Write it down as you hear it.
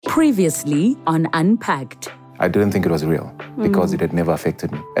Previously on Unpacked. I didn't think it was real because it had never affected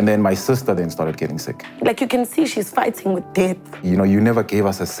me. And then my sister then started getting sick. Like you can see she's fighting with death. You know, you never gave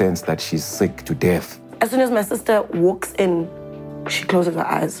us a sense that she's sick to death. As soon as my sister walks in, she closes her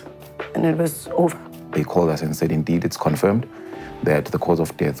eyes and it was over. They called us and said, indeed, it's confirmed that the cause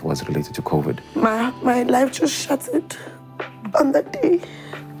of death was related to COVID. My life just shattered on that day.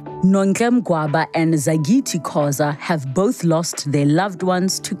 Nonhle Mgwaba and Zagiti Khoza have both lost their loved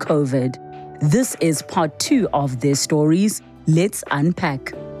ones to COVID. This is part 2 of their stories. Let's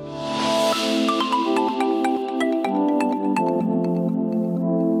unpack.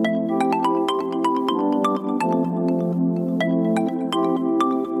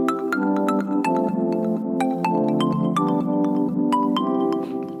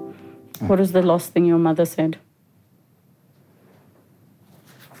 What is the last thing your mother said?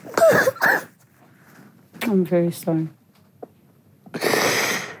 I'm very sorry.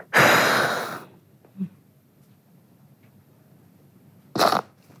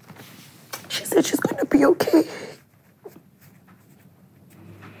 She said she's going to be okay.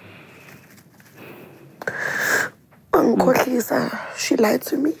 Kohlisa, she lied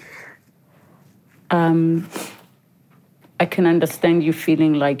to me. I can understand you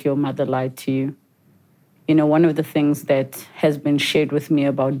feeling like your mother lied to you. You know, one of the things that has been shared with me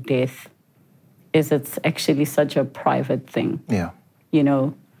about death is it's actually such a private thing. Yeah. You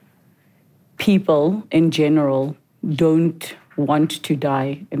know, people in general don't want to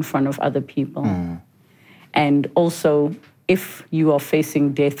die in front of other people. And also, if you are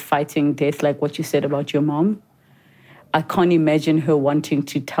facing death, fighting death, like what you said about your mom, I can't imagine her wanting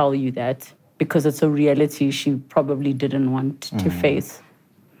to tell you that because it's a reality she probably didn't want to face.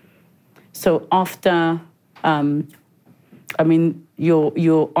 So after,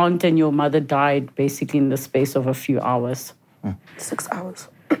 your aunt and your mother died basically in the space of a few hours. 6 hours.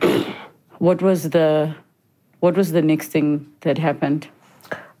 What was the next thing that happened?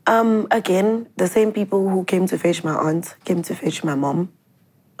 Again, the same people who came to fetch my aunt came to fetch my mom.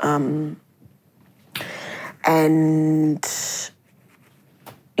 And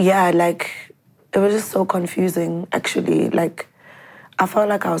yeah, like, it was just so confusing, actually. Like, I felt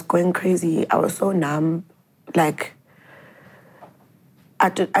like I was going crazy. I was so numb. Like, I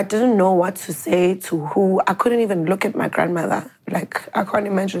didn't know what to say to who. I couldn't even look at my grandmother. Like, I can't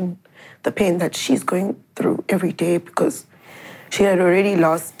imagine the pain that she's going through every day because she had already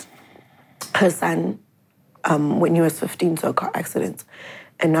lost her son when he was 15 to a car accident.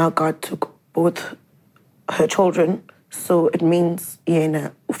 And now God took both her children. So it means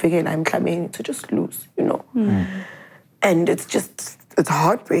I'm coming to just lose, you know. And it's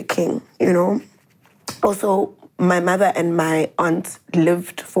heartbreaking, you know. Also, my mother and my aunt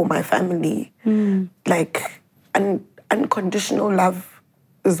lived for my family. Like, unconditional love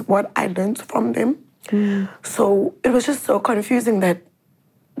is what I learned from them. So it was just so confusing that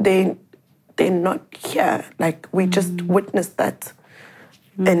they're not here. Like, we just witnessed that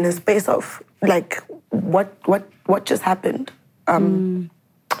in the space of, like, what just happened.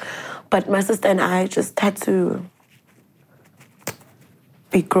 But my sister and I just had to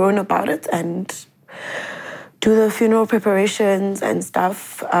be grown about it and do the funeral preparations and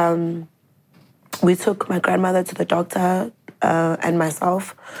stuff. We took my grandmother to the doctor and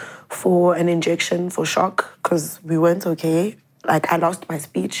myself for an injection for shock because we weren't okay. Like, I lost my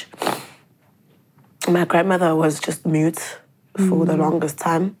speech. My grandmother was just mute for the longest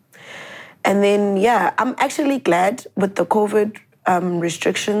time. And then, yeah, I'm actually glad with the COVID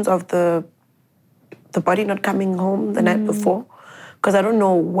restrictions of the body not coming home the night before, because I don't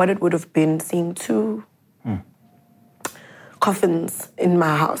know what it would have been seeing 2 coffins in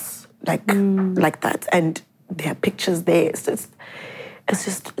my house, like that. And there are pictures there.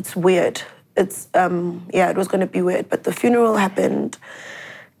 It's weird. It was going to be weird. But the funeral happened.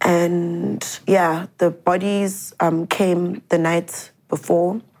 And, yeah, the bodies came the night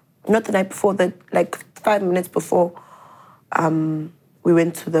before. Not the night before, like 5 minutes before we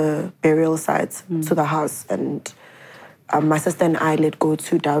went to the burial site, to the house. And my sister and I let go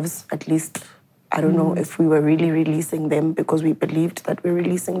 2 doves, at least. I don't know if we were really releasing them because we believed that we were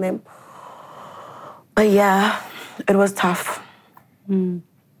releasing them. But yeah, it was tough. It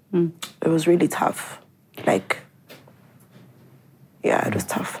was really tough. Like, yeah, it was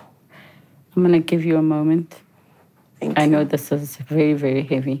tough. I'm going to give you a moment. Thank I you. know this is very, very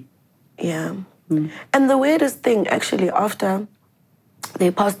heavy. Yeah. And the weirdest thing, actually, after they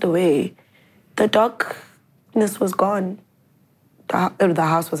passed away, the darkness was gone. The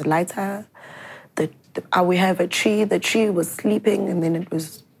house was lighter. We have a tree. The tree was sleeping, and then it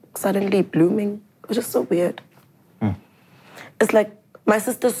was suddenly blooming. It was just so weird. It's like My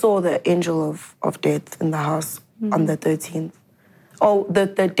sister saw the angel of death in the house on the 13th. Oh,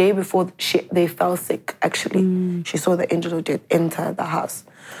 the day before they fell sick, actually. She saw the angel of death enter the house.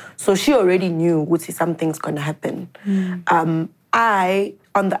 So she already knew something's going to happen. I,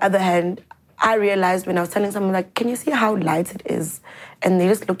 on the other hand, I realized when I was telling someone, like, can you see how light it is? And they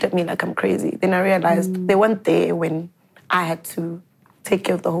just looked at me like I'm crazy. Then I realized they weren't there when I had to take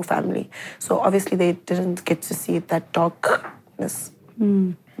care of the whole family. So obviously they didn't get to see that darkness.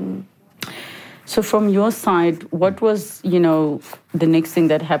 So from your side, what was, the next thing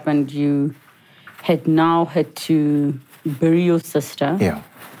that happened? You had to bury your sister. Yeah.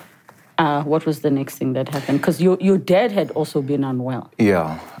 What was the next thing that happened? Because your dad had also been unwell.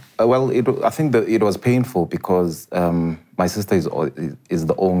 Yeah. Well, I think that it was painful because my sister is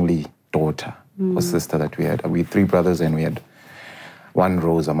the only daughter or sister that we had. We had 3 brothers and we had one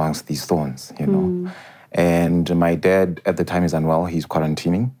rose amongst these thorns, And my dad at the time is unwell. He's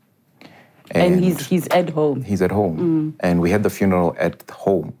quarantining. And he's at home. He's at home. And we had the funeral at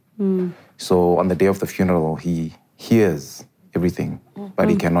home. So on the day of the funeral, he hears everything, but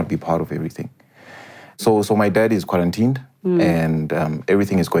he cannot be part of everything. So my dad is quarantined and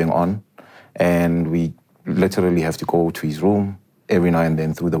everything is going on. And we literally have to go to his room every now and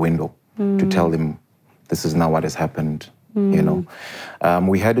then through the window to tell him this is now what has happened.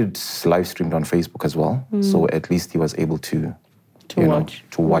 We had it live streamed on Facebook as well, so at least he was able to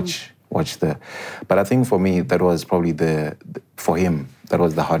watch the. But I think for me that was probably for him that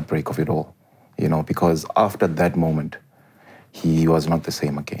was the heartbreak of it all, because after that moment, he was not the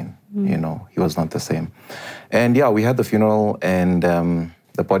same again. He was not the same, and yeah, we had the funeral, and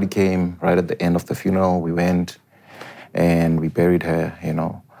the body came right at the end of the funeral. We went, and we buried her.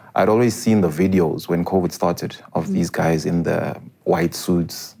 I'd always seen the videos when COVID started of these guys in the white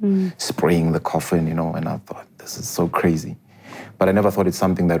suits spraying the coffin, and I thought, this is so crazy. But I never thought it's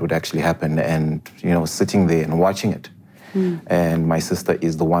something that would actually happen. And, sitting there and watching it. And my sister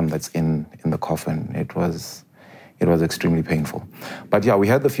is the one that's in the coffin. It was extremely painful. But yeah, we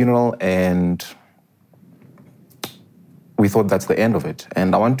had the funeral and we thought that's the end of it.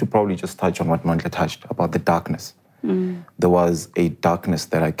 And I want to probably just touch on what Mandla touched about the darkness. There was a darkness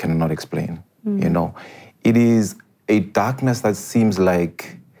that I cannot explain. It is a darkness that seems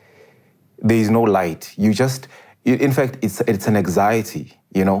like there is no light. In fact, it's an anxiety,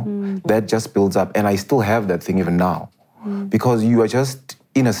 that just builds up. And I still have that thing even now, because you are just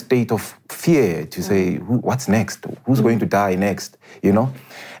in a state of fear to say, what's next? Who's going to die next?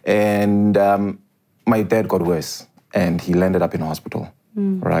 And my dad got worse, and he landed up in hospital.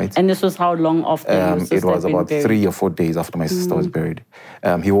 Right. And this was how long after your sister it was about buried? 3 or 4 days after my sister was buried.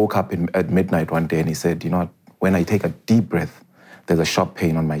 He woke up at midnight one day and he said, when I take a deep breath, there's a sharp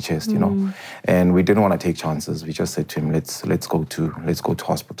pain on my chest, And we didn't want to take chances. We just said to him, let's go to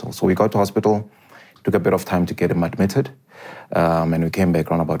hospital. So we got to hospital. Took a bit of time to get him admitted, and we came back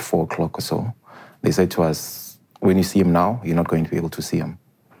around about 4 o'clock or so. They said to us, when you see him now, you're not going to be able to see him.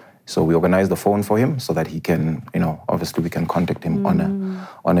 So we organized the phone for him so that he can, obviously we can contact him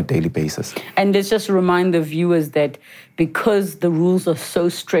on a daily basis. And let's just remind the viewers that because the rules are so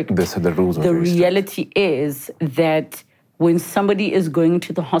strict, the reality is that when somebody is going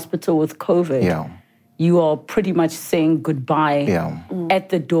to the hospital with COVID, you are pretty much saying goodbye at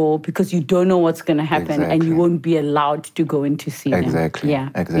the door because you don't know what's going to happen and you won't be allowed to go in to see them.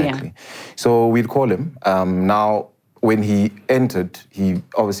 Exactly. So we'd call him. Now, when he entered, he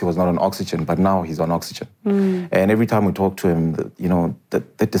obviously was not on oxygen, but now he's on oxygen. And every time we talk to him,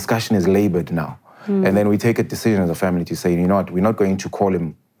 the discussion is labored now. And then we take a decision as a family to say, we're not going to call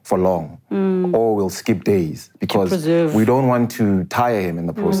him for long, or we'll skip days because we don't want to tire him in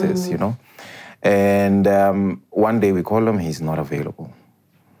the process, And one day we call him, he's not available.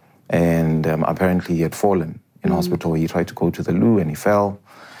 And apparently he had fallen in hospital. He tried to go to the loo and he fell.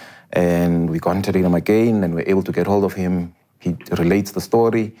 And we contacted him again and we're able to get hold of him. He relates the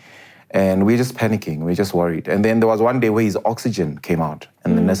story. And we're just panicking, we're just worried. And then there was one day where his oxygen came out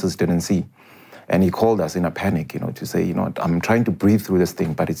and the nurses didn't see. And he called us in a panic, to say, I'm trying to breathe through this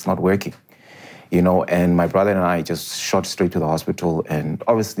thing, but it's not working. And my brother and I just shot straight to the hospital. And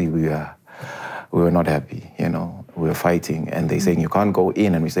obviously we were not happy, we were fighting. And they're saying, you can't go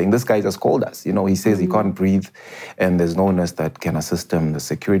in. And we're saying, this guy just called us. He says he can't breathe and there's no nurse that can assist him. The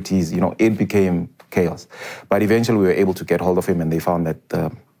securities, it became chaos. But eventually we were able to get hold of him and they found that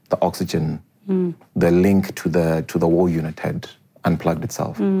the oxygen, the link to the wall unit had unplugged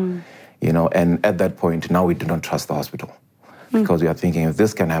itself. And at that point, now we do not trust the hospital because we are thinking if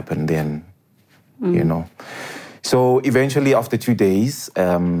this can happen, then, So eventually after 2 days,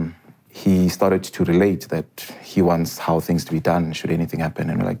 he started to relate that he wants how things to be done should anything happen.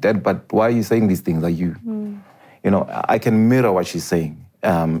 And we're like, Dad, but why are you saying these things? Are you, you know, I can mirror what she's saying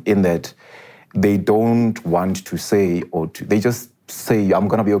in that they don't want to say they just say, I'm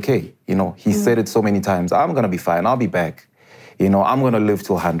going to be okay. You know, he said it so many times, I'm going to be fine, I'll be back. You know, I'm going to live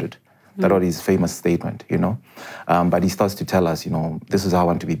till 100. That was his famous statement, you know. But he starts to tell us, you know, this is how I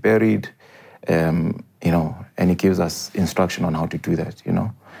want to be buried, you know, and he gives us instruction on how to do that, you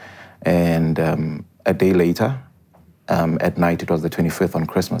know. And a day later, at night, it was the 25th on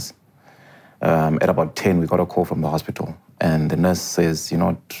Christmas, at about 10, we got a call from the hospital. And the nurse says, you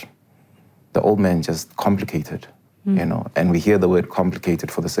know, the old man just complicated, you know. And we hear the word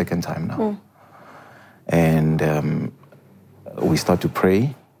complicated for the second time now. And we start to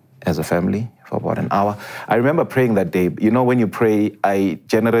pray as a family for about an hour. I remember praying that day. You know, when you pray, I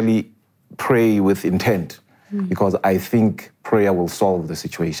generally pray with intent because I think prayer will solve the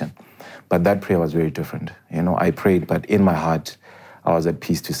situation. But that prayer was very different. You know, I prayed, but in my heart, I was at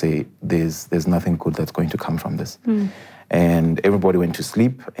peace to say, there's nothing good that's going to come from this. And everybody went to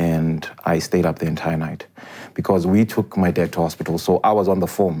sleep, and I stayed up the entire night because we took my dad to hospital. So I was on the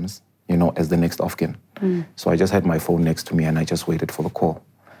forms, you know, as the next of kin. So I just had my phone next to me, and I just waited for the call.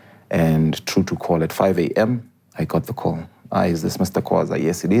 And true to call at 5 a.m., I got the call. Is this Mr. Khoza?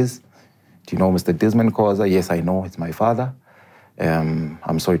 Yes, it is. Do you know Mr. Desmond Khoza? Yes, I know. It's my father.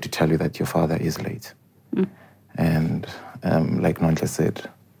 I'm sorry to tell you that your father is late. And like Nonhle said,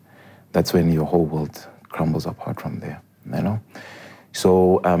 that's when your whole world crumbles apart from there, you know?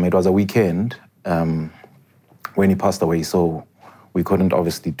 So it was a weekend when he passed away, so we couldn't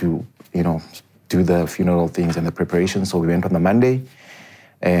obviously do the funeral things and the preparation. So we went on the Monday,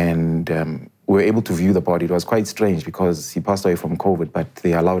 and we were able to view the body. It was quite strange because he passed away from COVID, but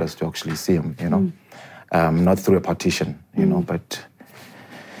they allowed us to actually see him, you know, not through a partition, you know, but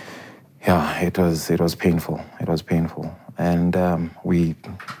yeah, it was painful. It was painful. And we,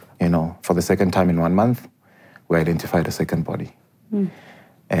 you know, for the second time in 1 month, we identified a second body.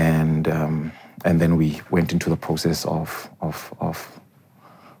 And then we went into the process of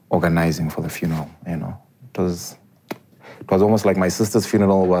organizing for the funeral, you know. It was almost like my sister's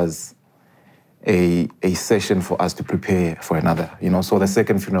funeral was a session for us to prepare for another, you know. So the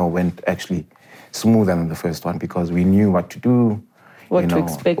second funeral went actually smoother than the first one because we knew what to do,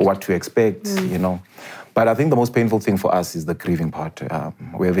 what to expect, you know. But I think the most painful thing for us is the grieving part.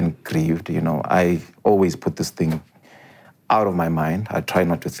 We haven't grieved, you know. I always put this thing out of my mind. I try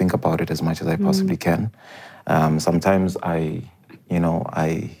not to think about it as much as I possibly can. Sometimes I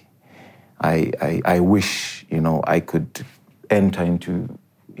wish, you know, I could enter into,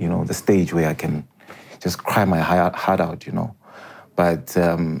 you know, the stage where I can just cry my heart out, you know. But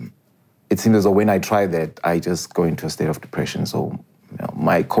it seems as though when I try that, I just go into a state of depression. So you know,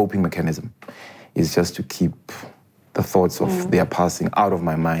 my coping mechanism is just to keep the thoughts of their passing out of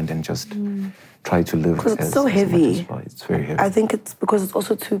my mind and just try to live as it's so heavy. It's very heavy. I think it's because it's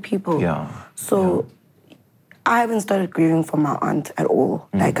also two people. Yeah. So I haven't started grieving for my aunt at all.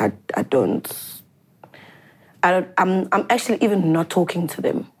 Like I'm actually even not talking to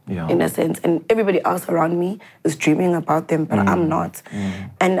them in a sense. And everybody else around me is dreaming about them, but I'm not.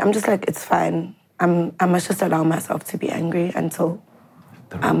 And I'm just like, it's fine. I must just allow myself to be angry until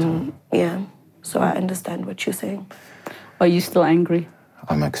yeah. So I understand what you're saying. Are you still angry?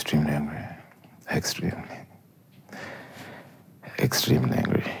 I'm extremely angry. Extremely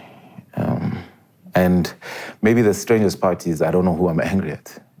angry. And maybe the strangest part is I don't know who I'm angry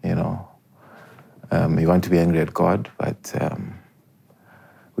at, you know. You want to be angry at God, but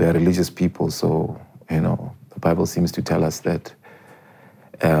we are religious people, so, you know, the Bible seems to tell us that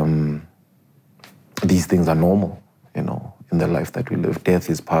these things are normal, you know, in the life that we live. Death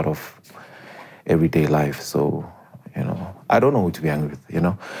is part of everyday life, so, you know, I don't know who to be angry with, you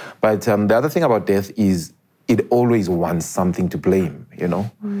know. But the other thing about death is it always wants something to blame, you know.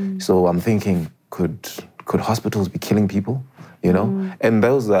 So I'm thinking, could hospitals be killing people? You know, and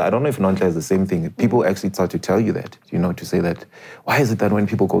those, I don't know if Nonhle has the same thing. People actually start to tell you that, you know, to say that, why is it that when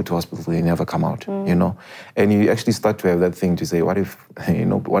people go to hospitals, they never come out, you know? And you actually start to have that thing to say, what if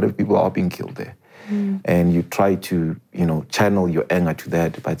people are being killed there? And you try to, you know, channel your anger to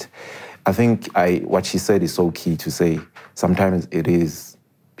that. But I think what she said is so key to say, sometimes it is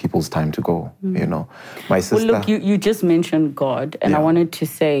people's time to go, you know? My sister... Well, look, you just mentioned God, and I wanted to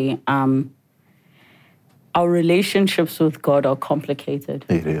say... our relationships with God are complicated.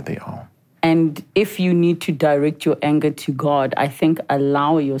 They are. And if you need to direct your anger to God, I think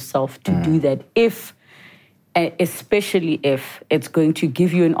allow yourself to do that. If especially if it's going to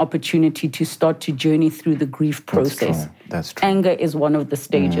give you an opportunity to start to journey through the grief process. That's true. Anger is one of the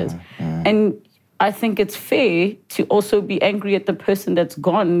stages. And I think it's fair to also be angry at the person that's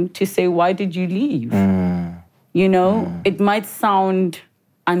gone to say, why did you leave? You know, it might sound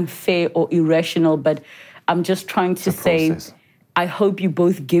unfair or irrational, but I'm just trying to say, I hope you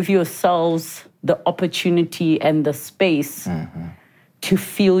both give yourselves the opportunity and the space to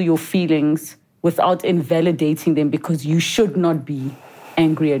feel your feelings without invalidating them, because you should not be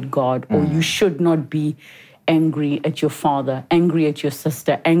angry at God, or you should not be angry at your father, angry at your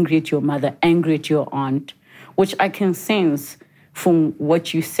sister, angry at your mother, angry at your aunt, which I can sense from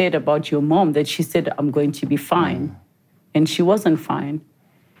what you said about your mom, that she said, I'm going to be fine. And she wasn't fine.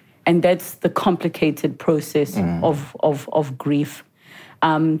 And that's the complicated process of grief.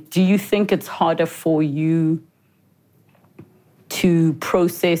 Do you think it's harder for you to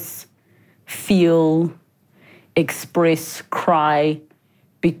process, feel, express, cry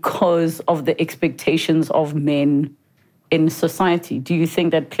because of the expectations of men in society? Do you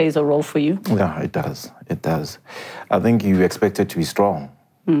think that plays a role for you? Yeah, it does. It does. I think you expected to be strong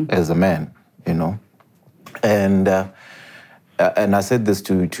as a man, you know. And I said this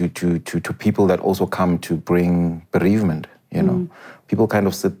to people that also come to bring bereavement, you know. People kind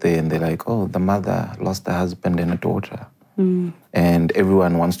of sit there and they're like, oh, the mother lost a husband and a daughter. And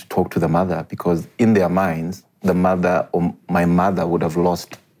everyone wants to talk to the mother, because in their minds, the mother or my mother would have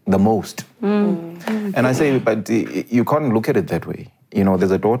lost the most. And I say, but you can't look at it that way. You know, there's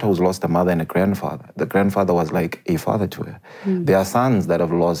a daughter who's lost a mother and a grandfather. The grandfather was like a father to her. There are sons that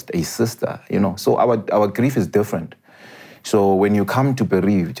have lost a sister, you know. So our grief is different. So when you come to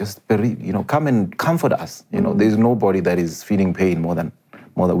bereave, just bereave, you know, come and comfort us. You know, there's nobody that is feeling pain more than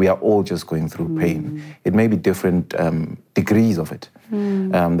we are all just going through pain. It may be different degrees of it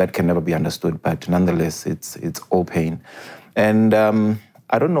that can never be understood, but nonetheless, it's all pain. And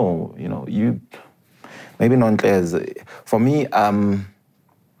I don't know, you know, maybe non-clears. For me, I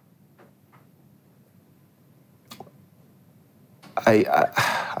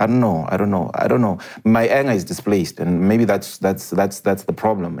don't know. My anger is displaced, and maybe that's the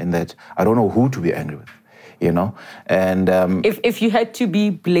problem, in that I don't know who to be angry with, you know. And if you had to be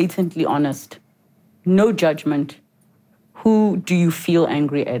blatantly honest, no judgment, who do you feel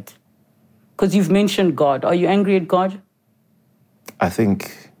angry at? Because you've mentioned God. Are you angry at God? I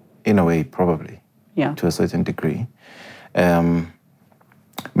think, in a way, probably. Yeah. To a certain degree.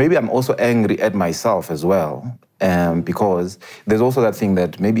 Maybe I'm also angry at myself as well. Because there's also that thing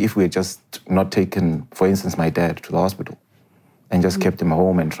that maybe if we had just not taken, for instance, my dad to the hospital and just kept him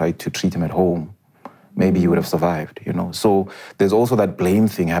home and tried to treat him at home, maybe he would have survived, you know. So there's also that blame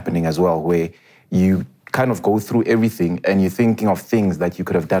thing happening as well, where you kind of go through everything and you're thinking of things that you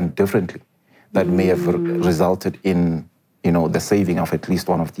could have done differently that may have resulted in, you know, the saving of at least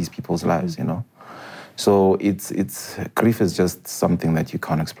one of these people's lives, you know. So it's grief is just something that you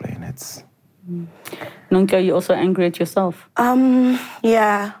can't explain. It's... Nonke, are you also angry at yourself?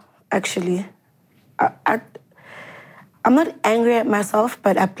 Yeah, actually. I'm not angry at myself,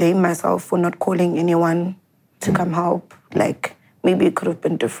 but I blame myself for not calling anyone to come help. Like, maybe it could have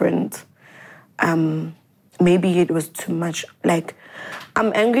been different. Maybe it was too much. Like,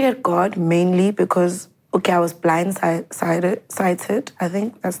 I'm angry at God mainly because, okay, I was blindsided, I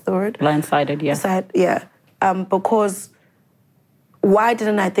think that's the word. Blindsided, yeah. Yeah. Because why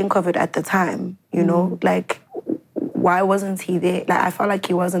didn't I think of it at the time? You know, like, why wasn't he there? Like, I felt like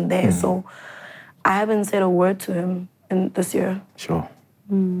he wasn't there. So I haven't said a word to him in this year. Sure.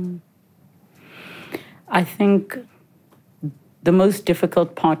 I think the most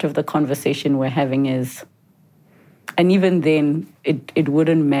difficult part of the conversation we're having is, and even then, it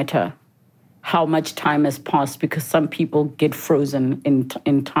wouldn't matter how much time has passed, because some people get frozen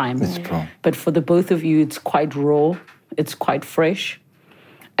in time. That's true. But for the both of you, it's quite raw, it's quite fresh.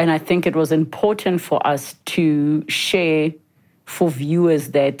 And I think it was important for us to share for viewers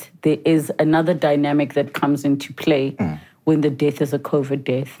that there is another dynamic that comes into play when the death is a COVID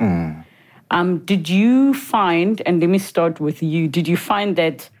death. Did you find, and let me start with you, did you find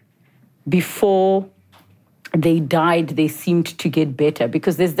that before they died, they seemed to get better?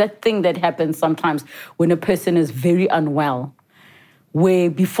 Because there's that thing that happens sometimes when a person is very unwell, where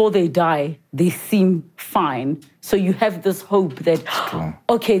before they die, they seem fine. So you have this hope that,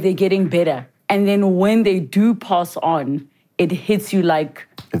 okay, they're getting better. And then when they do pass on, it hits you like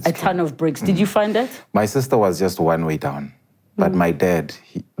a ton of bricks. Did you find that? My sister was just one way down. But my dad,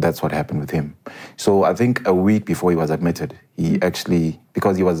 that's what happened with him. So I think a week before he was admitted, he actually,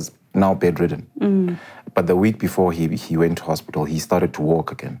 because he was now bedridden, but the week before he went to hospital, he started to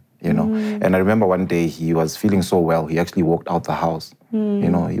walk again. you know. And I remember one day he was feeling so well, he actually walked out the house. You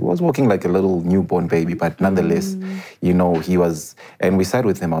know, he was walking like a little newborn baby, but nonetheless, you know, he was, and we sat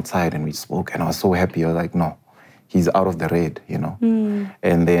with him outside and we spoke, and I was so happy. I was like, no, he's out of the red, you know.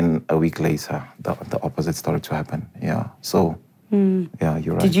 And then a week later, the opposite started to happen. Yeah, so, yeah,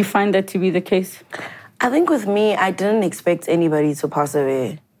 you're right. Did you find that to be the case? I think with me, I didn't expect anybody to pass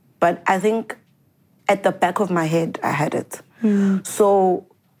away. But I think at the back of my head, I had it. So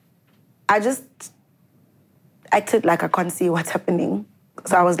I just acted like I can't see what's happening.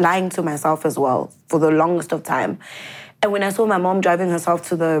 So I was lying to myself as well for the longest of time. And when I saw my mom driving herself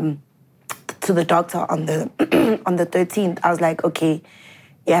to the doctor on the on the 13th, I was like, okay,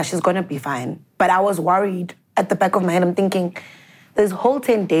 yeah, she's gonna be fine. But I was worried at the back of my head. I'm thinking, this whole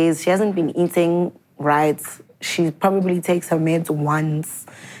 10 days, she hasn't been eating right. She probably takes her meds once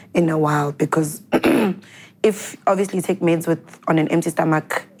in a while, because if obviously you take meds on an empty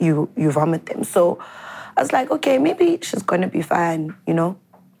stomach, you vomit them. So I was like, okay, maybe she's gonna be fine, you know?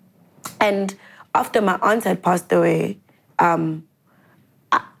 And after my aunt had passed away,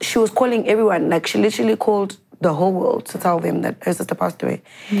 she was calling everyone. Like, she literally called the whole world to tell them that her sister passed away.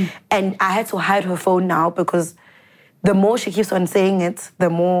 And I had to hide her phone now, because the more she keeps on saying it, the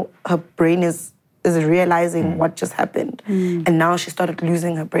more her brain is realizing what just happened. And now she started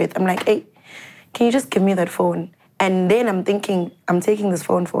losing her breath. I'm like, hey, can you just give me that phone? And then I'm thinking, I'm taking this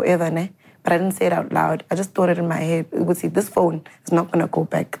phone forever, ne? But I didn't say it out loud. I just thought it in my head. See, this phone is not going to go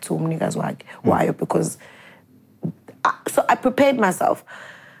back to Mnika's wire, because... So I prepared myself.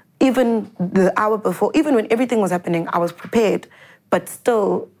 Even the hour before, even when everything was happening, I was prepared. But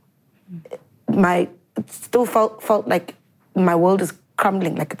still, it still felt like my world is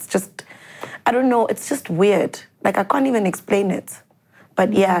crumbling. Like, it's just... I don't know, it's just weird. Like, I can't even explain it.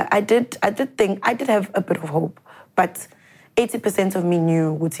 But yeah, I did have a bit of hope. But 80% of me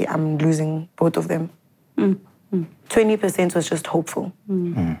knew, Wuti, I'm losing both of them. 20% was just hopeful.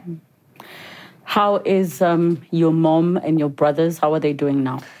 How is your mom and your brothers, how are they doing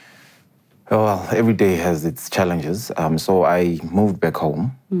now? Well, every day has its challenges. So I moved back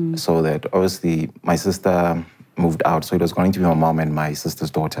home, so that obviously my sister moved out. So it was going to be my mom and my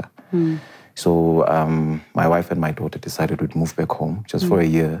sister's daughter. So my wife and my daughter decided we'd move back home just for a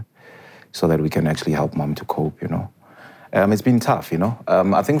year, so that we can actually help mom to cope, you know. It's been tough, you know.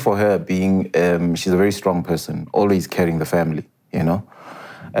 I think for her being, she's a very strong person, always carrying the family, you know.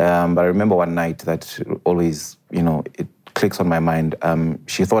 But I remember one night that always, you know, it clicks on my mind.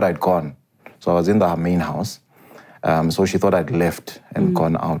 She thought I'd gone. So I was in the main house. So she thought I'd left and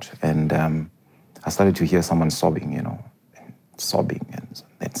gone out. And I started to hear someone sobbing, you know, sobbing. And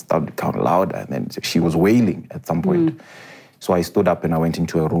then started to become louder. And then she was wailing at some point. So I stood up and I went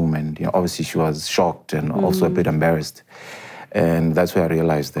into a room. And, you know, obviously she was shocked and also a bit embarrassed. And that's where I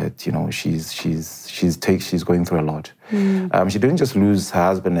realized that, you know, she's going through a lot. She didn't just lose her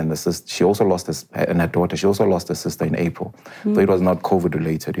husband and the sister. She also lost her daughter. She also lost her sister in April. So it was not COVID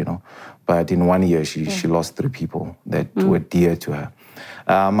related, you know. But in 1 year, she lost 3 people that were dear to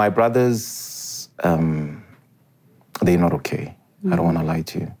her. My brothers, they're not okay. I don't want to lie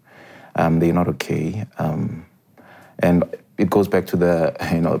to you. They're not okay. And it goes back to the,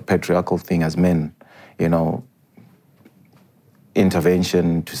 you know, patriarchal thing as men, you know,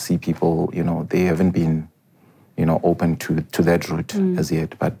 intervention to see people, you know, they haven't been, you know, open to that route as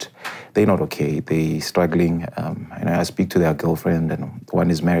yet, but they're not okay. They're struggling. And I speak to their girlfriend, and one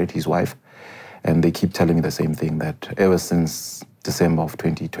is married, his wife, and they keep telling me the same thing, that ever since December of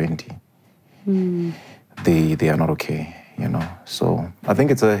 2020, they are not okay, you know. So I think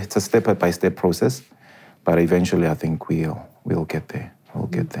it's a step-by-step process, but eventually I think we'll get there. We'll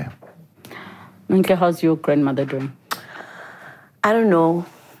get there. Minke, how's your grandmother doing? I don't know,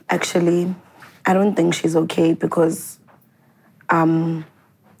 actually. I don't think she's okay, because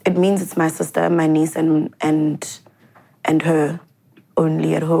it means it's my sister, my niece, and her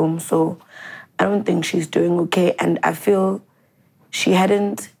only at home. So I don't think she's doing okay. And I feel she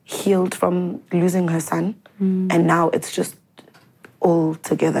hadn't healed from losing her son. And now it's just all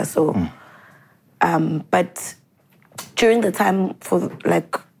together. So, but during the time for,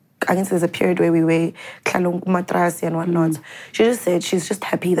 like, I guess there's a period where we were Klalong Matrasi and whatnot. She just said she's just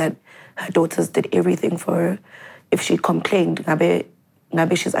happy that her daughters did everything for her. If she complained, Ngabe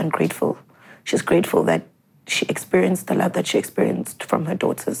she's ungrateful. She's grateful that she experienced the love that she experienced from her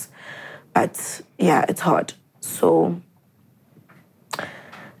daughters. But yeah, it's hard. So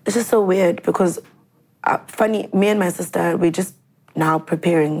it's just so weird, because funny, me and my sister, we're just now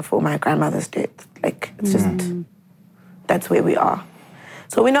preparing for my grandmother's death. Like, it's just, that's where we are.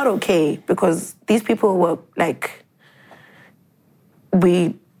 So we're not okay, because these people were like,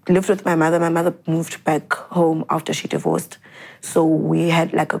 we lived with my mother. My mother moved back home after she divorced. So we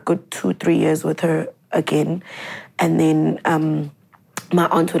had like a good 2-3 years with her again. And then my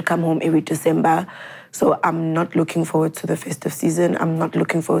aunt would come home every December. So I'm not looking forward to the festive season. I'm not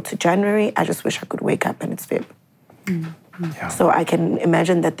looking forward to January. I just wish I could wake up and it's Feb. Yeah. So I can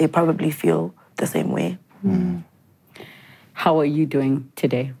imagine that they probably feel the same way. How are you doing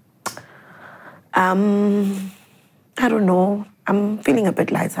today? I don't know. I'm feeling a bit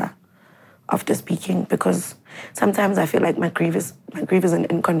lighter after speaking because sometimes I feel like my grief is an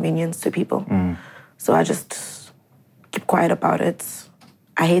inconvenience to people. So I just keep quiet about it.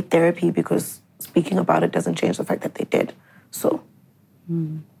 I hate therapy because speaking about it doesn't change the fact that they did. So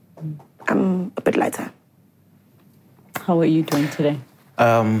I'm a bit lighter. How are you doing today?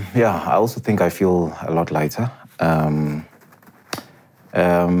 Yeah, I also think I feel a lot lighter.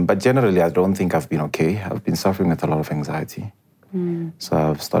 But generally, I don't think I've been okay. I've been suffering with a lot of anxiety. So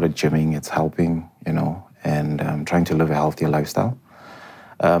I've started gymming. It's helping, and trying to live a healthier lifestyle.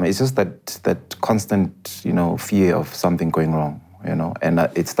 It's just that constant, fear of something going wrong, and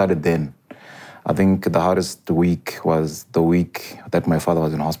it started then. I think the hardest week was the week that my father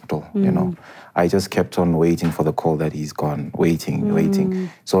was in hospital, I just kept on waiting for the call that he's gone, waiting.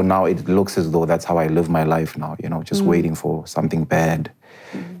 So now it looks as though that's how I live my life now, just waiting for something bad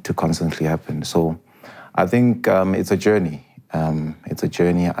to constantly happen. So I think it's a journey. It's a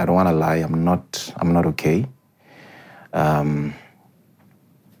journey. I don't want to lie. I'm not okay.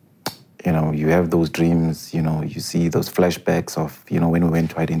 You have those dreams, you see those flashbacks of, when we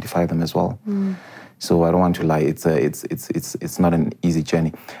went to identify them as well. So I don't want to lie. It's not an easy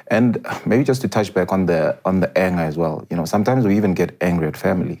journey. And maybe just to touch back on the anger as well. Sometimes we even get angry at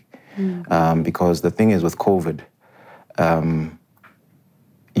family because the thing is with COVID,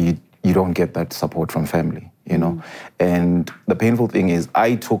 you don't get that support from family. And the painful thing is,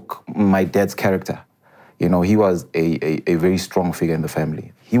 I took my dad's character. He was a very strong figure in the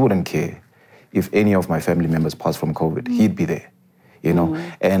family. He wouldn't care if any of my family members passed from COVID. He'd be there,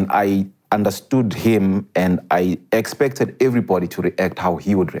 And I understood him, and I expected everybody to react how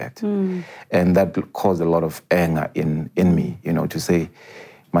he would react. And that caused a lot of anger in me, to say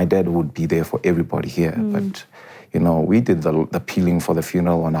my dad would be there for everybody here. But, we did the peeling for the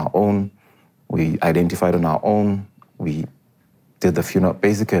funeral on our own. We identified on our own. We did the funeral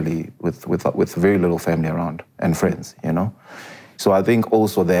basically with very little family around and friends, So I think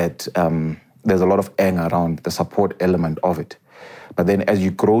also that there's a lot of anger around the support element of it. But then as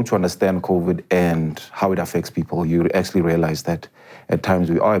you grow to understand COVID and how it affects people, you actually realize that at times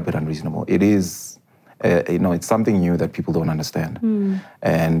we are a bit unreasonable. It is, it's something new that people don't understand.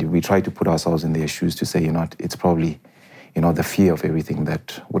 And we try to put ourselves in their shoes to say, it's probably, the fear of everything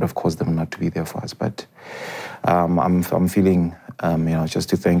that would have caused them not to be there for us. But I'm feeling, just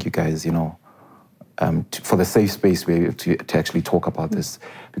to thank you guys, for the safe space to actually talk about this.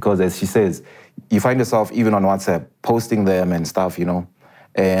 Because as she says, you find yourself even on WhatsApp posting them and stuff,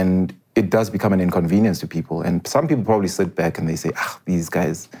 and it does become an inconvenience to people. And some people probably sit back and they say, these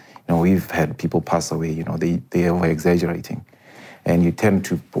guys, we've had people pass away, they are over-exaggerating. And you tend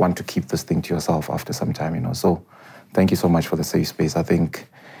to want to keep this thing to yourself after some time, So thank you so much for the safe space. I think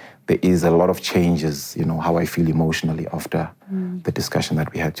there is a lot of changes, how I feel emotionally after the discussion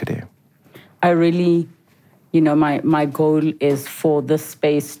that we had today. I really, my goal is for this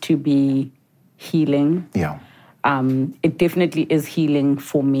space to be healing. Yeah. It definitely is healing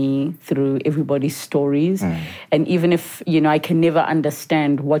for me through everybody's stories. And even if, I can never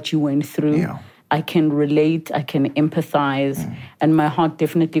understand what you went through, I can relate, I can empathize. And my heart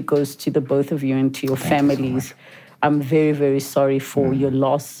definitely goes to the both of you and to your families. So I'm very, very sorry for your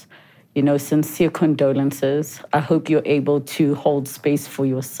loss. Sincere condolences. I hope you're able to hold space for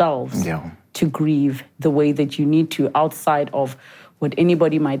yourselves to grieve the way that you need to outside of what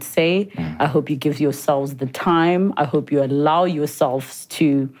anybody might say. I hope you give yourselves the time. I hope you allow yourselves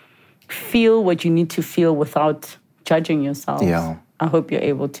to feel what you need to feel without judging yourselves. I hope you're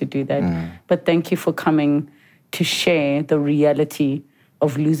able to do that. But thank you for coming to share the reality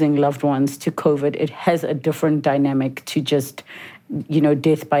of losing loved ones to COVID. It has a different dynamic to just,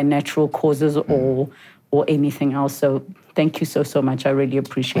 death by natural causes or anything else. So thank you so much. I really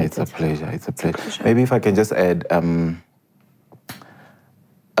appreciate it. It's a pleasure. Maybe if I can just add,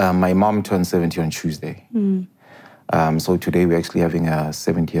 my mom turned 70 on Tuesday. So today we're actually having a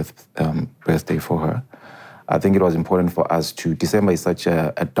 70th birthday for her. I think it was important for us December is such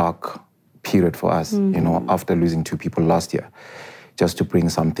a dark period for us, after losing 2 people last year, just to bring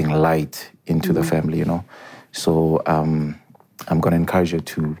something light into the family, So I'm going to encourage you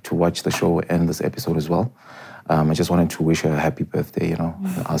to watch the show and this episode as well. I just wanted to wish her a happy birthday,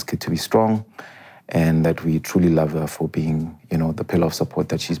 ask her to be strong, and that we truly love her for being, the pillar of support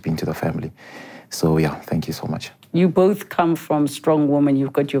that she's been to the family. So yeah, thank you so much. You both come from strong women.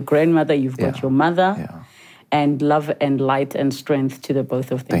 You've got your grandmother, you've got your mother. Yeah. And love and light and strength to the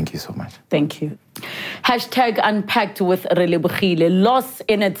both of them. Thank you so much. Thank you. #Unpacked with Relebogile. Loss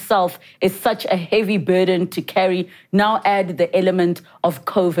in itself is such a heavy burden to carry. Now add the element of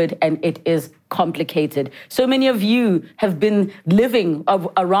COVID and it is complicated. So many of you have been living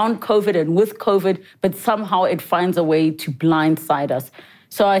around COVID and with COVID, but somehow it finds a way to blindside us.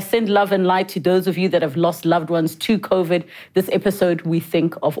 So I send love and light to those of you that have lost loved ones to COVID. This episode, we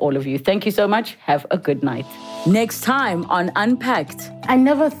think of all of you. Thank you so much. Have a good night. Next time on Unpacked. I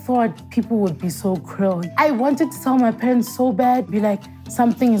never thought people would be so cruel. I wanted to tell my parents so bad, be like,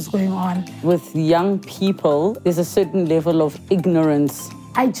 something is going on. With young people, there's a certain level of ignorance.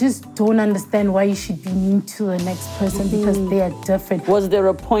 I just don't understand why you should be mean to the next person because they are different. Was there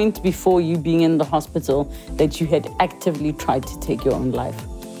a point before you being in the hospital that you had actively tried to take your own life?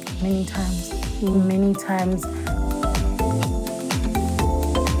 Many times, many times.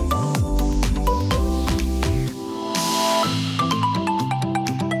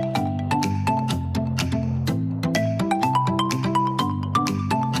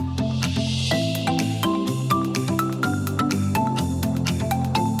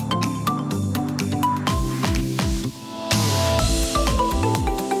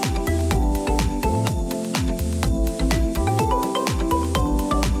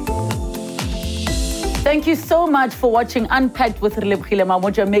 Thank you so much for watching Unpacked with Relebogile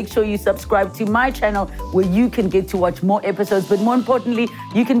Mabotja. Make sure you subscribe to my channel where you can get to watch more episodes. But more importantly,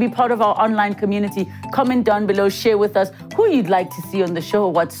 you can be part of our online community. Comment down below, share with us who you'd like to see on the show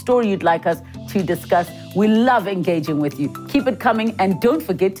or what story you'd like us to discuss. We love engaging with you. Keep it coming and don't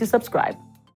forget to subscribe.